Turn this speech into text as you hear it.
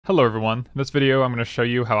Hello everyone, in this video I'm going to show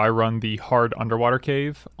you how I run the hard underwater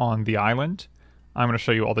cave on the island. I'm going to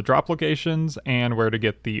show you all the drop locations and where to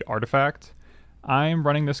get the artifact. I'm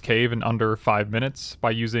running this cave in under 5 minutes by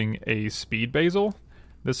using a speed basil.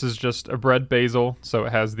 This is just a bred basil, so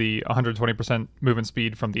it has the 120% movement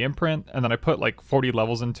speed from the imprint, and then I put like 40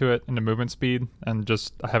 levels into it into movement speed, and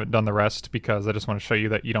I haven't done the rest because I just want to show you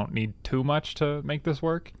that you don't need too much to make this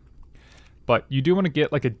work. But you do want to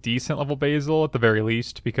get like a decent level basil at the very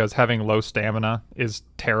least, because having low stamina is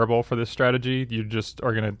terrible for this strategy. You just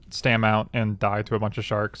are going to stam out and die to a bunch of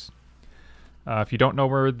sharks. If you don't know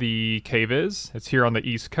where the cave is, it's here on the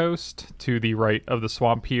east coast, to the right of the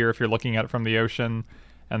swamp here if you're looking at it from the ocean,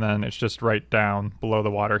 and then it's just right down below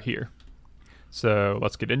the water here. So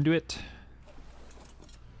let's get into it.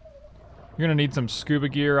 You're going to need some scuba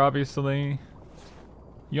gear, obviously.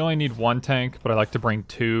 You only need one tank, but I like to bring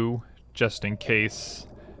two, just in case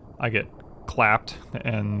I get clapped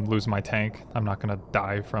and lose my tank. I'm not going to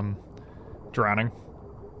die from drowning.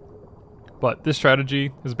 But this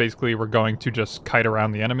strategy is basically we're going to just kite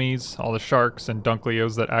around the enemies, all the sharks and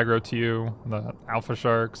dunkleosteus that aggro to you, the alpha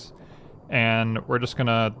sharks, and we're just going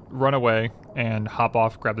to run away and hop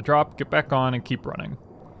off, grab the drop, get back on, and keep running.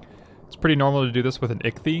 It's pretty normal to do this with an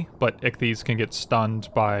ichthy, but ichthyes can get stunned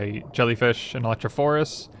by jellyfish and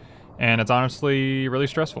electrophorus, and it's honestly really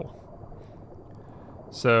stressful.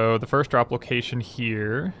 So the first drop location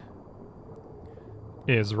here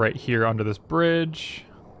is right here under this bridge.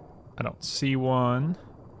 I don't see one.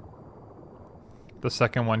 The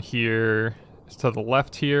second one here is to the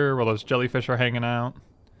left here where those jellyfish are hanging out.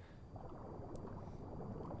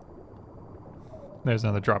 There's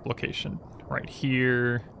another drop location right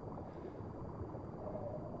here.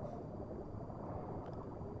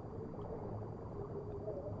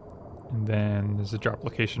 And then there's a drop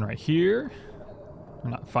location right here. I'm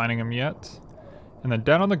not finding them yet. And then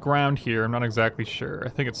down on the ground here, I'm not exactly sure. I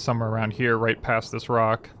think it's somewhere around here, right past this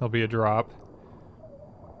rock. There'll be a drop.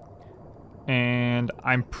 And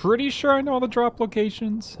I'm pretty sure I know all the drop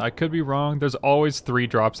locations. I could be wrong. There's always 3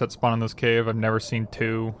 drops that spawn in this cave. I've never seen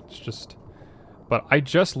 2. It's just... But I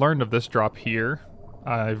just learned of this drop here.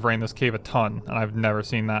 I've ran this cave a ton, and I've never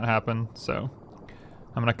seen that happen, so...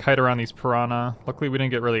 I'm gonna kite around these piranha. Luckily we didn't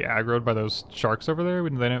get really aggroed by those sharks over there. They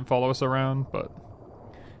didn't follow us around, but...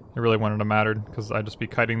 It really wouldn't have mattered, because I'd just be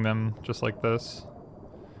kiting them just like this.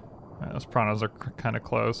 Right, those piranhas are kind of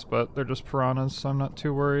close, but they're just piranhas, so I'm not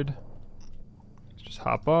too worried. Let's just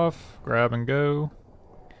hop off, grab and go.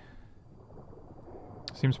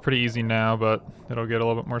 Seems pretty easy now, but it'll get a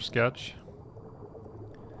little bit more sketch.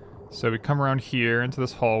 So we come around here into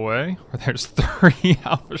this hallway, where there's 3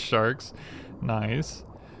 alpha sharks. Nice.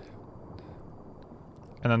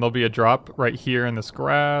 And then there'll be a drop right here in this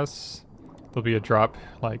grass. There'll be a drop,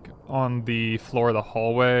 like, on the floor of the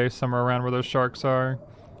hallway, somewhere around where those sharks are.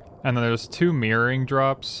 And then there's 2 mirroring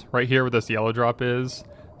drops, right here where this yellow drop is.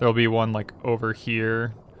 There'll be one, like, over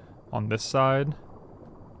here on this side.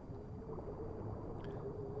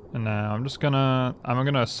 And now I'm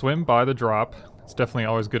gonna swim by the drop. It's definitely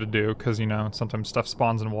always good to do, because, you know, sometimes stuff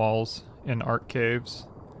spawns in walls in ARK caves.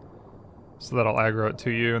 So that'll aggro it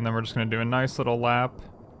to you, and then we're just gonna do a nice little lap.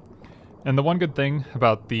 And the one good thing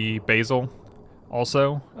about the basil,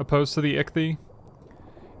 also opposed to the ichthy,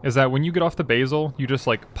 is that when you get off the basil, you just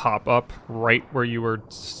like pop up right where you were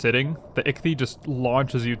sitting. The ichthy just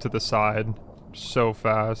launches you to the side so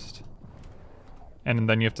fast. And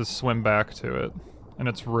then you have to swim back to it. And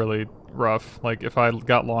it's really rough. Like if I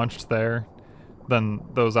got launched there, then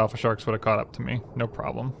those alpha sharks would have caught up to me. No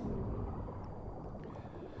problem.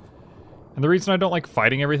 And the reason I don't like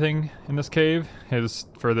fighting everything in this cave is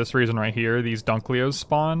for this reason right here. These dunkleosteus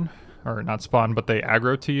spawn, or not spawn, but they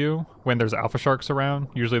aggro to you when there's alpha sharks around.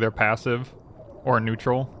 Usually they're passive or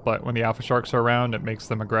neutral, but when the alpha sharks are around, it makes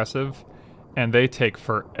them aggressive. And they take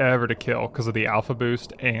forever to kill because of the alpha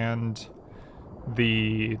boost and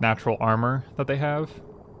the natural armor that they have.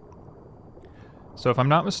 So if I'm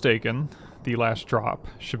not mistaken, the last drop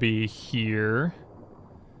should be here.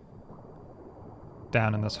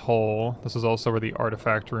 Down in this hole. This is also where the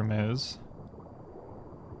artifact room is.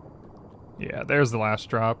 Yeah, there's the last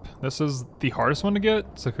drop. This is the hardest one to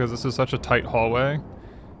get, because this is such a tight hallway.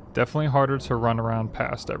 Definitely harder to run around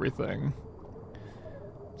past everything.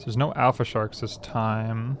 So there's no alpha sharks this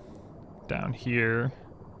time. Down here.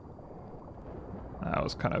 That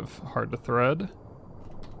was kind of hard to thread.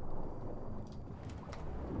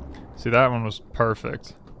 See, that one was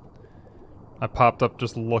perfect. I popped up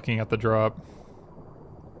just looking at the drop.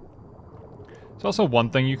 There's also one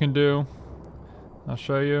thing you can do. I'll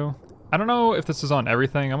show you. I don't know if this is on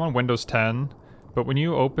everything. I'm on Windows 10. But when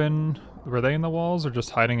you open Were they in the walls or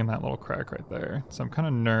just hiding in that little crack right there? So I'm kind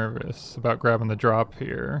of nervous about grabbing the drop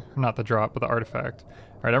here. Not the drop, but the artifact.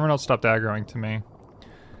 Alright, everyone else stopped aggroing to me.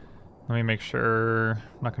 Let me make sure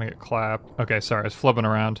I'm not going to get clapped. Okay, sorry, I was flipping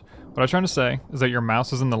around. What I was trying to say is that your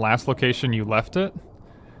mouse is in the last location you left it.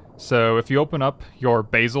 So if you open up your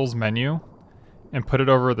basils menu and put it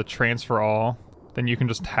over the transfer all, then you can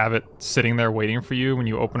just have it sitting there waiting for you when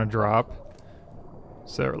you open a drop.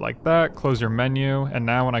 So like that, close your menu, and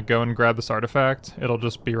now when I go and grab this artifact, it'll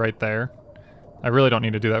just be right there. I really don't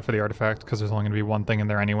need to do that for the artifact because there's only going to be one thing in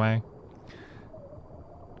there anyway.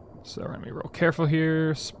 So we're going to be real careful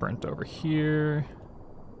here, sprint over here.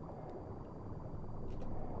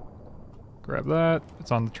 Grab that,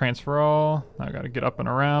 it's on the transfer all. Now I got to get up and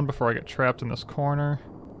around before I get trapped in this corner.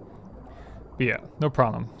 But yeah, no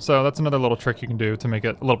problem. So that's another little trick you can do to make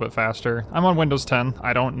it a little bit faster. I'm on Windows 10.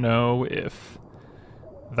 I don't know if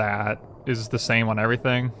that is the same on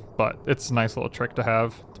everything, but it's a nice little trick to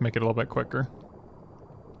have to make it a little bit quicker.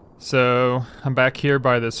 So I'm back here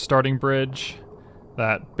by this starting bridge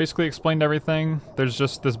that basically explained everything. There's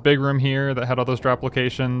just this big room here that had all those drop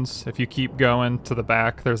locations. If you keep going to the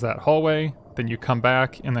back, there's that hallway. Then you come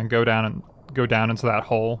back and then go down into that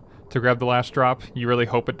hole to grab the last drop. You really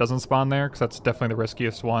hope it doesn't spawn there because that's definitely the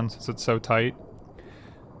riskiest one since it's so tight.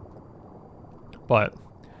 But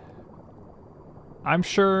I'm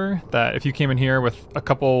sure that if you came in here with a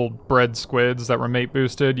couple bred squids that were mate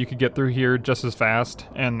boosted, you could get through here just as fast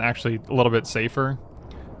and actually a little bit safer.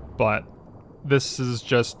 But this is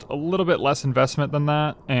just a little bit less investment than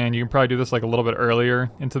that, and you can probably do this like a little bit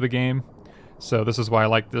earlier into the game. So this is why I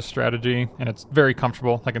like this strategy, and it's very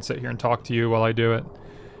comfortable. I can sit here and talk to you while I do it.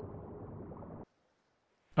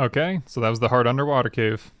 Okay, so that was the hard underwater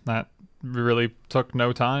cave. That really took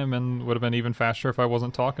no time and would have been even faster if I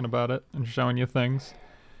wasn't talking about it and showing you things.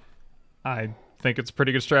 I think it's a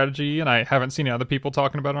pretty good strategy, and I haven't seen other people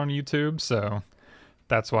talking about it on YouTube, so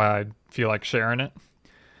that's why I feel like sharing it.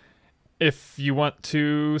 If you want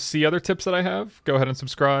to see other tips that I have, go ahead and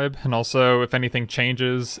subscribe. And also, if anything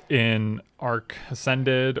changes in ARK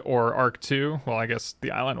Ascended or ARK 2, well, I guess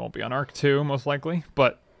the island won't be on ARK 2, most likely,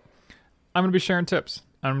 but I'm going to be sharing tips.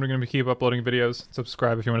 I'm going to keep uploading videos.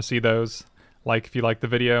 Subscribe if you want to see those. Like if you liked the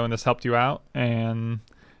video and this helped you out. And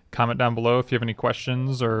comment down below if you have any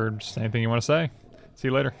questions or just anything you want to say. See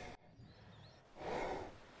you later.